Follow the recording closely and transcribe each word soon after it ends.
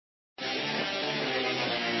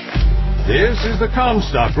This is the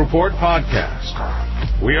Comstock Report podcast.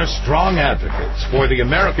 We are strong advocates for the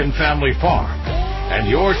American family farm and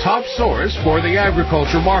your top source for the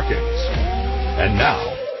agriculture markets. And now,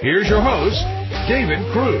 here's your host, David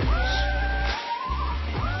Cruz.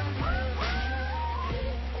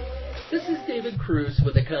 This is David Cruz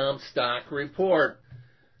with the Comstock Report.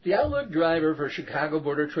 The outlook driver for Chicago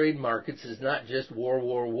border trade markets is not just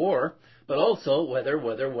war, but also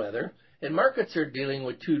weather, and markets are dealing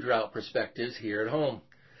with two drought perspectives here at home.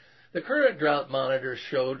 The current drought monitor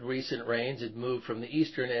showed recent rains had moved from the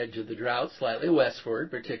eastern edge of the drought slightly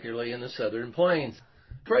westward, particularly in the southern plains.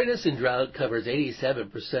 Dryness in drought covers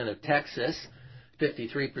 87% of Texas,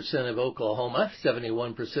 53% of Oklahoma,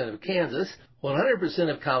 71% of Kansas,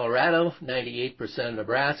 100% of Colorado, 98% of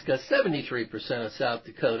Nebraska, 73% of South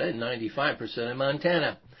Dakota, and 95% of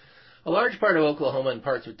Montana. A large part of Oklahoma and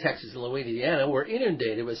parts of Texas and Louisiana were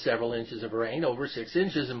inundated with several inches of rain, over 6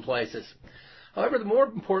 inches in places. However, the more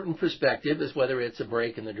important perspective is whether it's a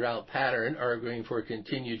break in the drought pattern, arguing for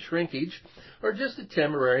continued shrinkage, or just a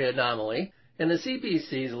temporary anomaly. And the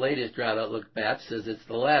CPC's latest drought outlook map says it's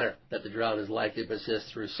the latter, that the drought is likely to persist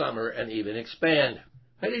through summer and even expand.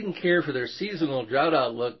 I didn't care for their seasonal drought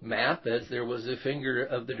outlook map, as there was a finger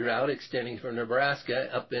of the drought extending from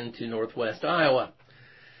Nebraska up into northwest Iowa.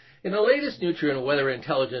 In the latest Nutrient Weather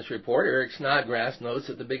Intelligence report, Eric Snodgrass notes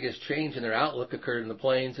that the biggest change in their outlook occurred in the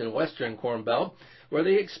plains and western Corn Belt, where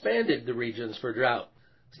they expanded the regions for drought.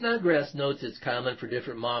 Snodgrass notes it's common for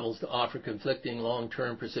different models to offer conflicting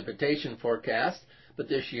long-term precipitation forecasts, but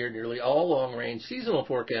this year nearly all long-range seasonal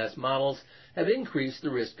forecast models have increased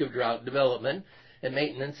the risk of drought development and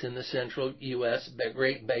maintenance in the central U.S.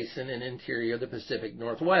 Great Basin and interior of the Pacific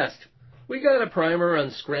Northwest. We got a primer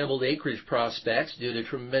on scrambled acreage prospects due to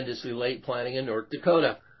tremendously late planting in North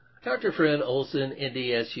Dakota. Dr. Fred Olson,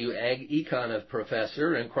 NDSU Ag Econ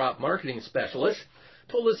professor and crop marketing specialist,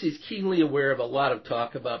 told us he's keenly aware of a lot of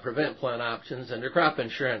talk about prevent plant options under crop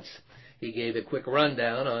insurance. He gave a quick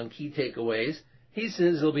rundown on key takeaways. He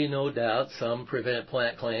says there'll be no doubt some prevent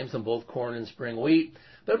plant claims on both corn and spring wheat,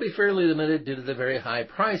 but it'll be fairly limited due to the very high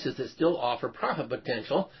prices that still offer profit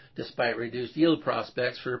potential despite reduced yield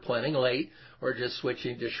prospects for planting late or just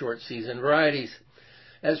switching to short season varieties.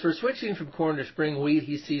 As for switching from corn to spring wheat,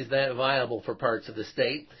 he sees that viable for parts of the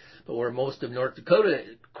state, but where most of North Dakota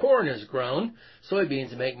corn is grown,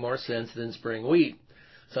 soybeans make more sense than spring wheat.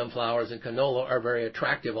 Sunflowers and canola are very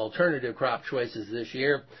attractive alternative crop choices this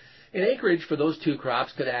year, and acreage for those two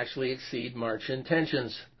crops could actually exceed March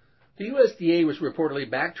intentions. The USDA was reportedly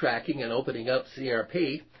backtracking and opening up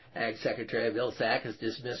CRP. Ag Secretary Vilsack has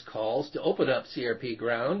dismissed calls to open up CRP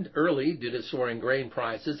ground early due to soaring grain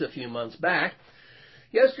prices a few months back.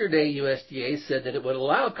 Yesterday, USDA said that it would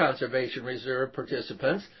allow Conservation Reserve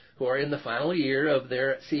participants who are in the final year of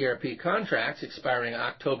their CRP contracts expiring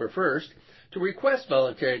October 1st to request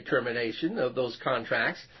voluntary termination of those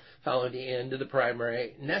contracts following the end of the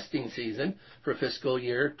primary nesting season for fiscal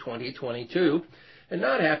year 2022 and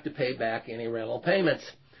not have to pay back any rental payments.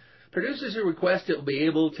 Producers who request it will be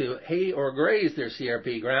able to hay or graze their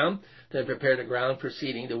CRP ground, then prepare the ground for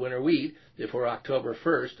seeding to winter wheat before October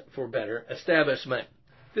 1st for better establishment.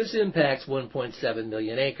 This impacts 1.7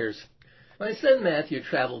 million acres. My son Matthew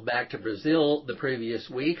traveled back to Brazil the previous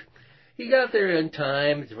week. He got there in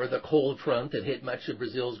time for the cold front that hit much of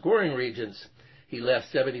Brazil's growing regions. He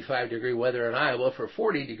left 75-degree weather in Iowa for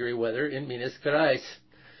 40-degree weather in Minas Gerais.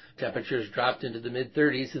 Temperatures dropped into the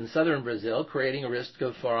mid-30s in southern Brazil, creating a risk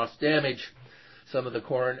of frost damage. Some of the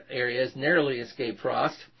corn areas narrowly escaped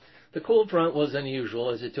frost. The cold front was unusual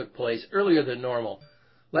as it took place earlier than normal.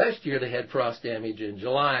 Last year they had frost damage in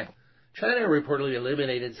July. China reportedly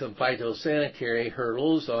eliminated some phytosanitary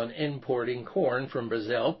hurdles on importing corn from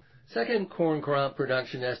Brazil. Second corn crop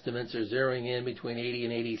production estimates are zeroing in between 80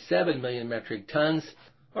 and 87 million metric tons.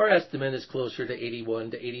 Our estimate is closer to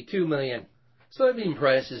 81 to 82 million. Soybean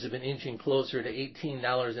prices have been inching closer to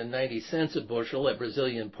 $18.90 a bushel at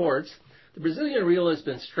Brazilian ports. The Brazilian real has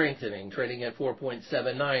been strengthening, trading at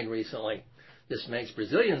 4.79 recently. This makes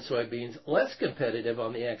Brazilian soybeans less competitive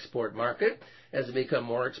on the export market as they become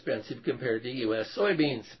more expensive compared to U.S.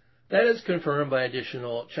 soybeans. That is confirmed by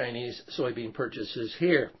additional Chinese soybean purchases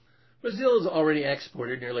here. Brazil has already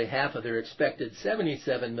exported nearly half of their expected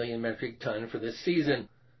 77 million metric ton for this season.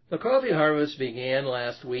 The coffee harvest began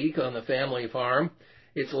last week on the family farm.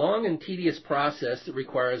 It's a long and tedious process that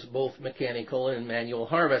requires both mechanical and manual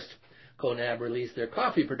harvest. CONAB released their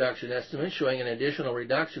coffee production estimate showing an additional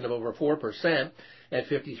reduction of over 4% at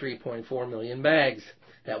 53.4 million bags.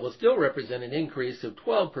 That will still represent an increase of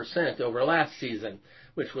 12% over last season,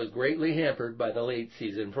 which was greatly hampered by the late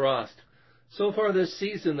season frost. So far this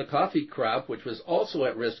season, the coffee crop, which was also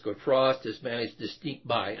at risk of frost, has managed to sneak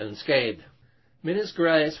by unscathed. Minas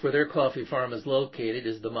Gerais, where their coffee farm is located,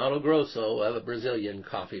 is the Mato Grosso of Brazilian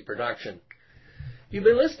coffee production. You've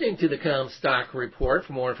been listening to the Comstock Report.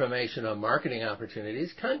 For more information on marketing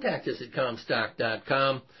opportunities, contact us at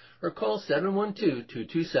Comstock.com or call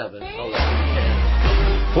 712-227-1110.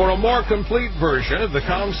 For a more complete version of the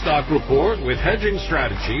Comstock Report with hedging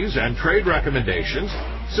strategies and trade recommendations,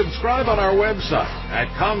 subscribe on our website at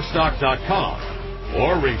Comstock.com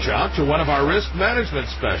or reach out to one of our risk management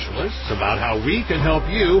specialists about how we can help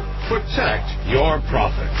you protect your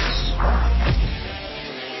profits.